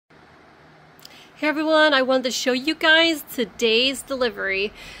Hey everyone, I wanted to show you guys today's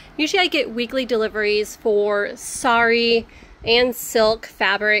delivery. Usually I get weekly deliveries for Sari and Silk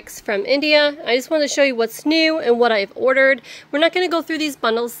fabrics from India. I just wanted to show you what's new and what I've ordered. We're not going to go through these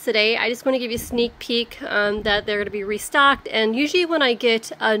bundles today. I just want to give you a sneak peek that they're going to be restocked. And usually when I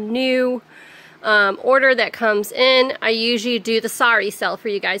get a new order that comes in, I usually do the Sari sale for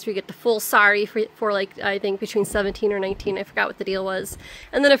you guys, where you get the full Sari for like, I think between 17 or 19, I forgot what the deal was,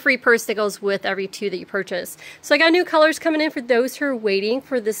 and then a free purse that goes with every 2 that you purchase. So I got new colors coming in for those who are waiting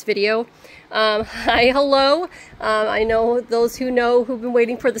for this video. Hi, hello. I know those who've been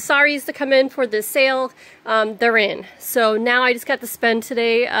waiting for the Saris to come in for this sale, they're in. So now I just got to spend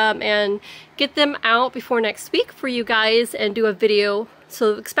today and get them out before next week for you guys and do a video.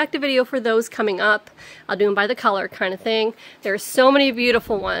 So expect a video for those coming up. I'll do them by the color kind of thing. There's so many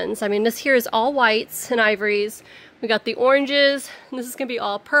beautiful ones. I mean, this here is all whites and ivories. We got the oranges, and this is gonna be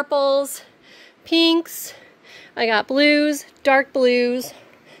all purples, pinks. I got blues, dark blues,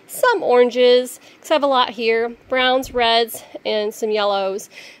 some oranges, because I have a lot here, browns, reds, and some yellows.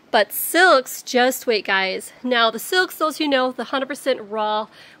 But silks, just wait guys. Now the silks, those who know, the 100% raw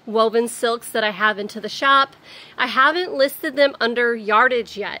woven silks that I have into the shop, I haven't listed them under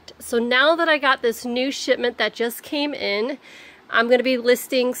yardage yet. So now that I got this new shipment that just came in, I'm going to be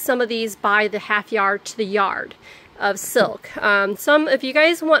listing some of these by the half yard to the yard of silk. If you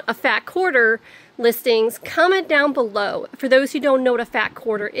guys want a fat quarter listings, comment down below. For those who don't know what a fat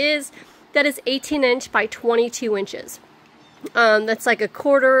quarter is, that is 18 inch by 22 inches. That's like a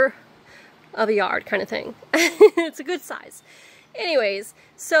quarter of a yard kind of thing. It's a good size. Anyways,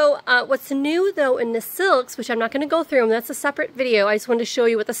 so what's new though in the silks, which I'm not going to go through them, that's a separate video. I just wanted to show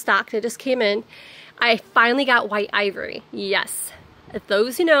you what the stock that just came in. I finally got white ivory. Yes. If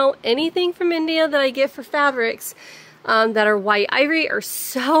those who know, anything from India that I get for fabrics that are white ivory are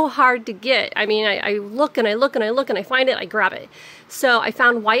so hard to get. I mean, I look and I look and I look and I find it, I grab it. So I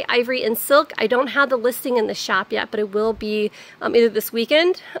found white ivory and silk. I don't have the listing in the shop yet, but it will be either this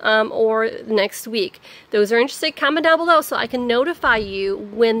weekend or next week. Those are interested, comment down below so I can notify you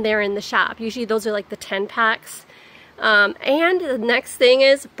when they're in the shop. Usually those are like the 10 packs. And the next thing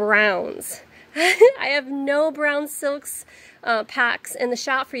is browns. I have no brown silks packs in the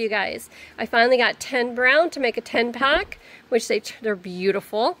shop for you guys. I finally got 10 brown to make a 10 pack, which they're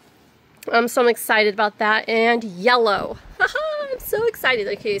beautiful. So I'm excited about that. And yellow. I'm so excited,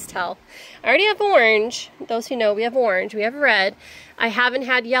 I can just tell. I already have orange. Those who know, we have orange, we have red. I haven't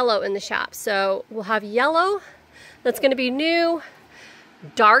had yellow in the shop, so we'll have yellow. That's going to be new.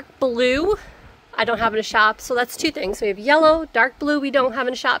 Dark blue, I don't have in a shop, so that's 2 things. We have yellow, dark blue we don't have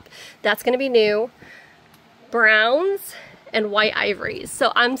in a shop. That's going to be new. Browns and white ivories.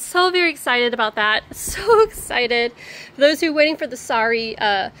 So I'm so very excited about that. So excited. For those who are waiting for the Sari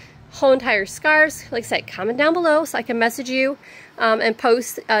whole entire scarves, like I said, comment down below so I can message you and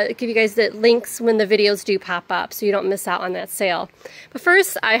post, give you guys the links when the videos do pop up so you don't miss out on that sale. But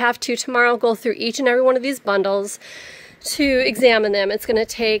first, I have to tomorrow go through each and every one of these bundles to examine them. It's going to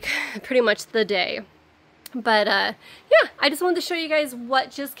take pretty much the day. But yeah, I just wanted to show you guys what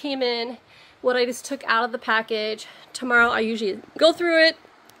just came in, what I just took out of the package. Tomorrow I usually go through it,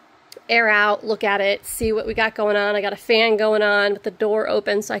 air out, look at it, see what we got going on. I got a fan going on with the door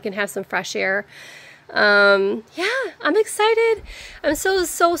open so I can have some fresh air. Yeah, I'm excited. I'm so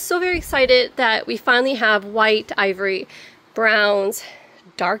very excited that we finally have white ivory, browns,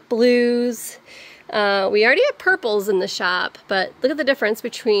 dark blues. We already have purples in the shop, but look at the difference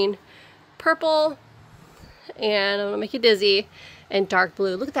between purple and, I'm gonna make you dizzy, and dark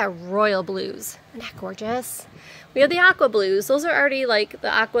blue. Look at that royal blues. Isn't that gorgeous? We have the aqua blues. Those are already, like,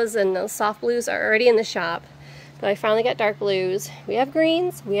 the aquas and the soft blues are already in the shop. But I finally got dark blues. We have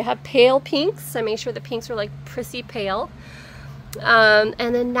greens. We have pale pinks. I made sure the pinks are like prissy pale. And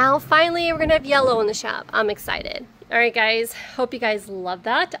then now finally we're gonna have yellow in the shop. I'm excited. All right, guys. Hope you guys love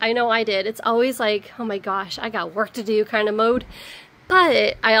that. I know I did. It's always like, oh my gosh, I got work to do kind of mode.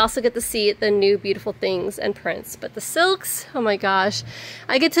 But I also get to see the new beautiful things and prints. But the silks, oh my gosh,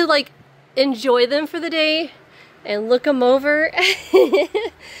 I get to like enjoy them for the day and look them over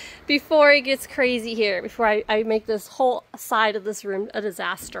before it gets crazy here, before I make this whole side of this room a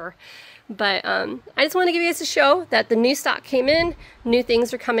disaster. But I just want to give you guys a show that the new stock came in, new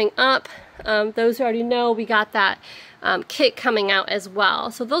things are coming up. Those who already know, we got that kit coming out as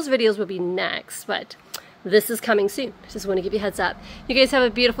well. So those videos will be next, but this is coming soon. Just want to give you a heads up. You guys have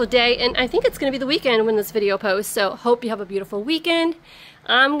a beautiful day, and I think it's going to be the weekend when this video posts, so hope you have a beautiful weekend.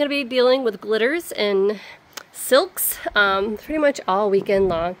 I'm going to be dealing with glitters and silks pretty much all weekend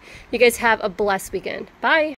long. You guys have a blessed weekend. Bye.